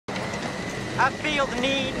I feel the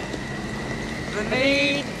need for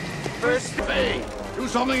Hey, do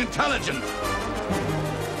something intelligent.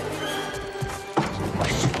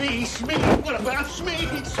 Smee, what about Smee?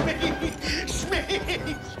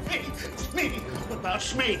 What about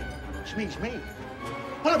Smee? Smee's me.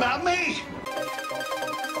 What about me?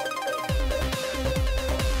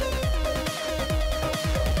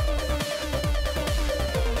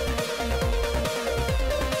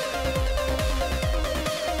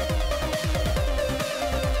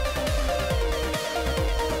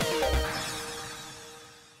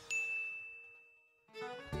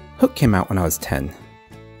 Hook came out when I was 10.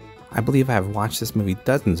 I believe I have watched this movie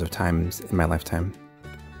dozens of times in my lifetime.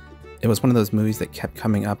 It was one of those movies that kept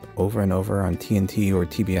coming up over and over on TNT or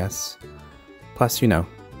TBS. Plus, you know,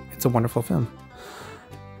 it's a wonderful film.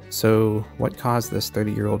 So what caused this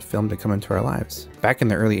 30-year-old film to come into our lives? Back in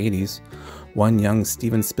the early 80s, one young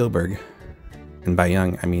Steven Spielberg, and by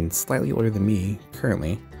young I mean slightly older than me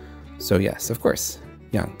currently, so yes, of course,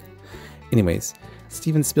 young. Anyways,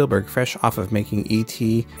 Steven Spielberg, fresh off of making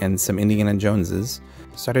E.T. and some Indiana Joneses,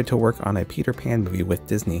 started to work on a Peter Pan movie with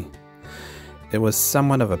Disney. It was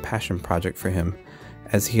somewhat of a passion project for him,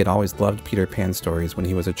 as he had always loved Peter Pan stories when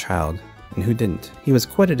he was a child, and who didn't? He was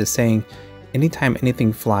quoted as saying, "Anytime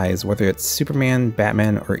anything flies, whether it's Superman,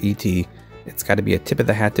 Batman, or E.T., it's got to be a tip of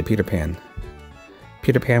the hat to Peter Pan."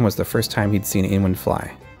 Peter Pan was the first time he'd seen anyone fly,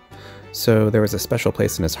 so there was a special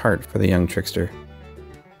place in his heart for the young trickster.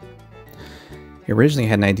 He originally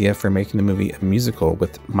had an idea for making the movie a musical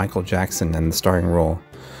with Michael Jackson in the starring role.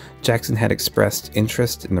 Jackson had expressed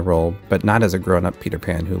interest in the role, but not as a grown-up Peter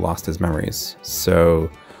Pan who lost his memories, so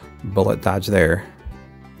bullet dodge there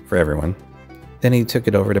for everyone. Then he took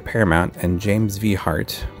it over to Paramount, and James V.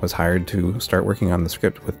 Hart was hired to start working on the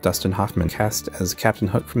script with Dustin Hoffman cast as Captain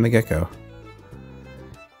Hook from the get-go.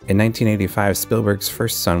 In 1985, Spielberg's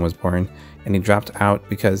first son was born, and he dropped out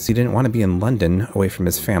because he didn't want to be in London away from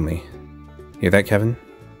his family. Hear that, Kevin?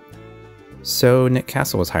 So Nick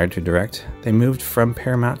Castle was hired to direct. They moved from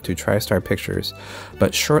Paramount to TriStar Pictures,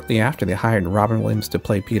 but shortly after they hired Robin Williams to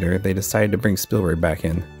play Peter, they decided to bring Spielberg back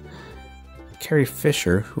in. Carrie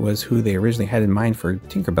Fisher, who was who they originally had in mind for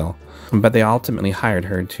Tinkerbell, but they ultimately hired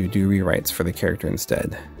her to do rewrites for the character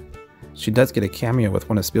instead. She does get a cameo with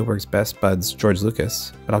one of Spielberg's best buds, George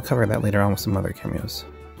Lucas, but I'll cover that later on with some other cameos.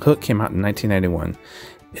 Hook came out in 1991.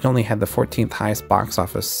 It only had the 14th highest box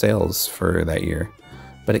office sales for that year,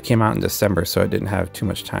 but it came out in December, so it didn't have too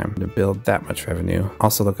much time to build that much revenue.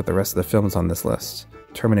 Also look at the rest of the films on this list.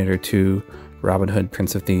 Terminator 2, Robin Hood,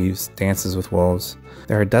 Prince of Thieves, Dances with Wolves.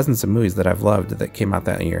 There are dozens of movies that I've loved that came out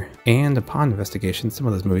that year. And upon investigation, some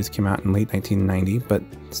of those movies came out in late 1990, but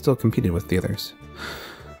still competed with the others.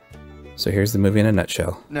 So here's the movie in a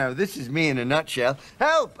nutshell. No, this is me in a nutshell.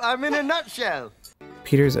 Help! I'm in a nutshell!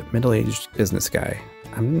 Peter's a middle-aged business guy.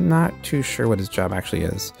 I'm not too sure what his job actually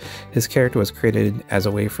is. His character was created as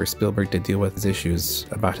a way for Spielberg to deal with his issues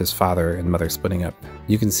about his father and mother splitting up.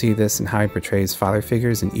 You can see this in how he portrays father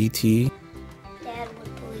figures in E.T. Dad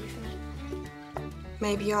would believe me.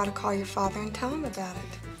 Maybe you ought to call your father and tell him about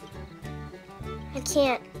it. I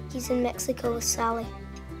can't. He's in Mexico with Sally.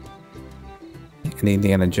 And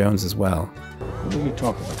Indiana Jones as well. What did we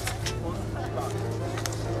talk about?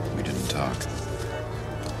 We didn't talk.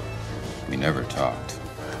 We never talked.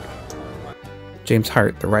 James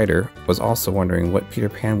Hart, the writer, was also wondering what Peter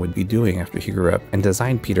Pan would be doing after he grew up and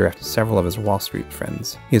designed Peter after several of his Wall Street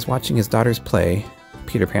friends. He is watching his daughter's play,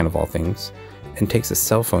 Peter Pan of all things, and takes a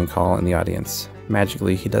cell phone call in the audience.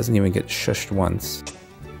 Magically, he doesn't even get shushed once.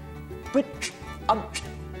 But,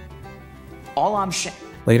 all I'm saying...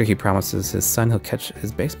 Later, he promises his son he'll catch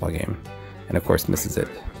his baseball game, and of course misses it.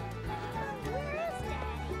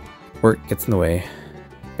 Work gets in the way.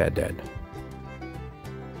 Bad dad.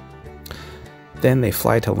 Then they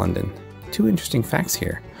fly to London. Two interesting facts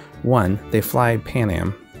here. One, they fly Pan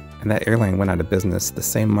Am, and that airline went out of business the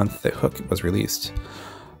same month that Hook was released.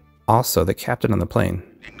 Also, the captain on the plane.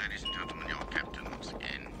 Ladies and gentlemen, your captain once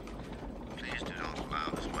again. Please do not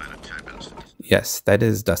allow this minor turbulence. Yes, that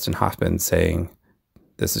is Dustin Hoffman saying,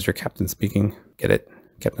 "This is your captain speaking." Get it?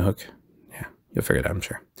 Captain Hook? Yeah, you'll figure it out, I'm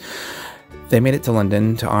sure. They made it to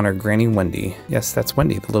London to honor Granny Wendy. Yes, that's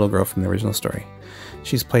Wendy, the little girl from the original story.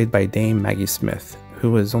 She's played by Dame Maggie Smith,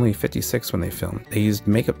 who was only 56 when they filmed. They used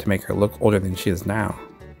makeup to make her look older than she is now.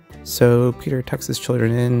 So Peter tucks his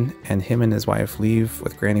children in, and him and his wife leave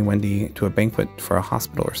with Granny Wendy to a banquet for a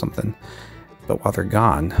hospital or something. But while they're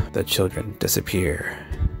gone, the children disappear.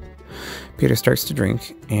 Peter starts to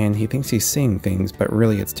drink, and he thinks he's seeing things, but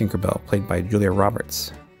really it's Tinkerbell, played by Julia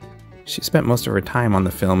Roberts. She spent most of her time on the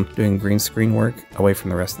film doing green screen work away from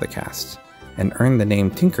the rest of the cast, and earned the name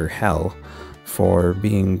Tinker Hell for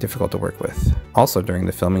being difficult to work with. Also during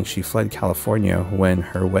the filming, she fled California when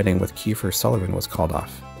her wedding with Kiefer Sutherland was called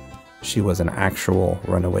off. She was an actual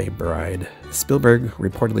runaway bride. Spielberg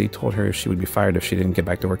reportedly told her she would be fired if she didn't get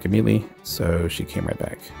back to work immediately, so she came right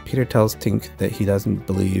back. Peter tells Tink that he doesn't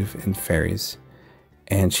believe in fairies,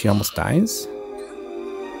 and she almost dies?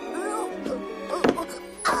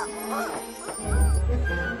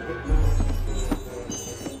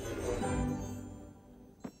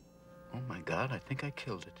 Oh my God, I think I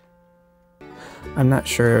killed it. I'm not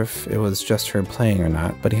sure if it was just her playing or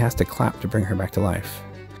not, but he has to clap to bring her back to life.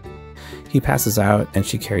 He passes out and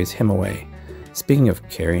she carries him away. Speaking of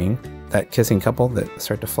carrying, that kissing couple that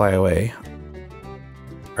start to fly away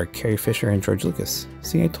are Carrie Fisher and George Lucas.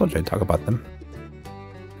 See, I told you I'd talk about them.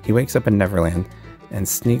 He wakes up in Neverland and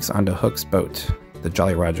sneaks onto Hook's boat, the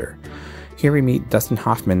Jolly Roger. Here we meet Dustin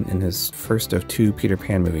Hoffman in his first of 2 Peter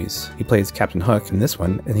Pan movies. He plays Captain Hook in this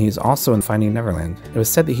one, and he's also in Finding Neverland. It was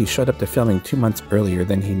said that he showed up to filming 2 months earlier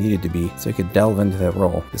than he needed to be, so he could delve into the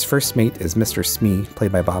role. His first mate is Mr. Smee,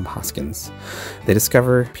 played by Bob Hoskins. They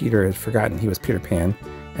discover Peter had forgotten he was Peter Pan,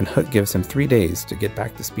 and Hook gives him 3 days to get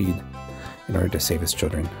back to speed in order to save his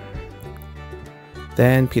children.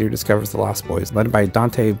 Then Peter discovers the Lost Boys, led by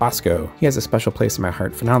Dante Bosco. He has a special place in my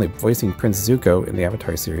heart for not only voicing Prince Zuko in the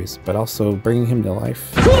Avatar series, but also bringing him to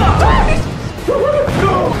life.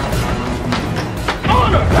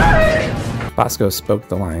 Bosco spoke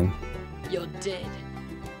the line, "You're dead,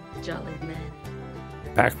 jolly man,"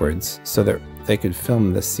 backwards so that they could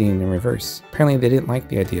film this scene in reverse. Apparently they didn't like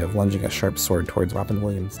the idea of lunging a sharp sword towards Robin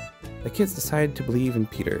Williams. The kids decide to believe in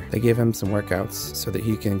Peter. They give him some workouts so that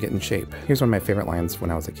he can get in shape. Here's one of my favorite lines when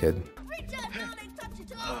I was a kid.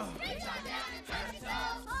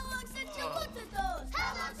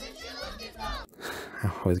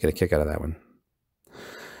 I always get a kick out of that one.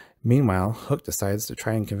 Meanwhile, Hook decides to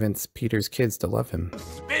try and convince Peter's kids to love him.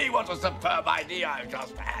 Me, what a superb idea I've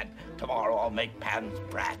just had. Tomorrow I'll make Pan's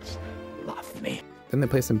brats love me. Then they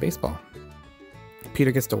play some baseball.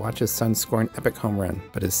 Peter gets to watch his son score an epic home run,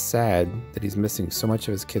 but is sad that he's missing so much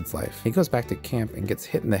of his kid's life. He goes back to camp and gets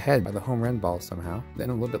hit in the head by the home run ball somehow. Then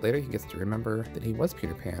a little bit later, he gets to remember that he was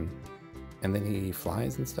Peter Pan, and then he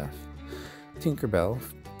flies and stuff. Tinkerbell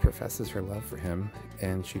professes her love for him,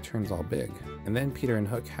 and she turns all big. And then Peter and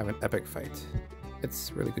Hook have an epic fight.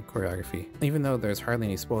 It's really good choreography. Even though there's hardly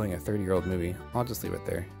any spoiling a 30-year-old movie, I'll just leave it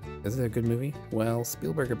there. Is it a good movie? Well,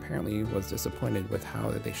 Spielberg apparently was disappointed with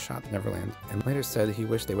how they shot Neverland, and later said he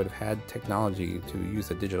wished they would have had technology to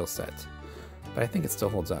use a digital set. But I think it still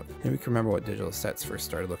holds up. Maybe we can remember what digital sets first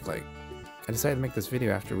started to look like. I decided to make this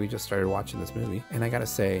video after we just started watching this movie, and I gotta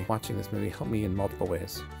say, watching this movie helped me in multiple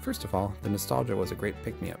ways. First of all, the nostalgia was a great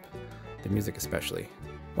pick-me-up, the music especially.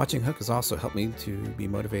 Watching Hook has also helped me to be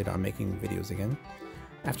motivated on making videos again.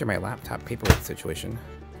 After my laptop paperweight situation,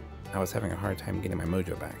 I was having a hard time getting my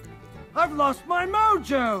mojo back. I've lost my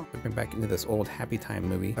mojo! Jumping back into this old Happy Time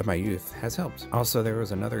movie of my youth has helped. Also, there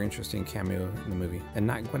was another interesting cameo in the movie, and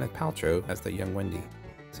not Gwyneth Paltrow as the young Wendy.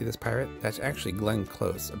 See this pirate? That's actually Glenn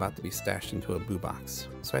Close, about to be stashed into a boo box.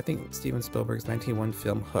 So I think Steven Spielberg's 1901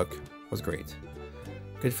 film Hook was great.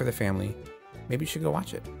 Good for the family. Maybe you should go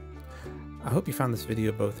watch it. I hope you found this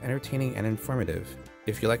video both entertaining and informative.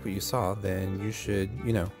 If you like what you saw, then you should,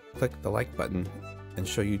 click the like button and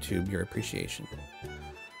show YouTube your appreciation.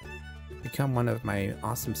 Become one of my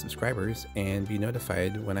awesome subscribers and be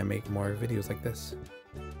notified when I make more videos like this.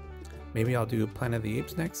 Maybe I'll do Planet of the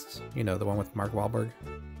Apes next, the one with Mark Wahlberg.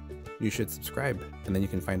 You should subscribe and then you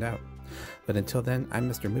can find out. But until then, I'm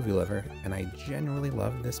Mr. Movie Lover and I genuinely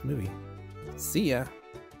love this movie. See ya!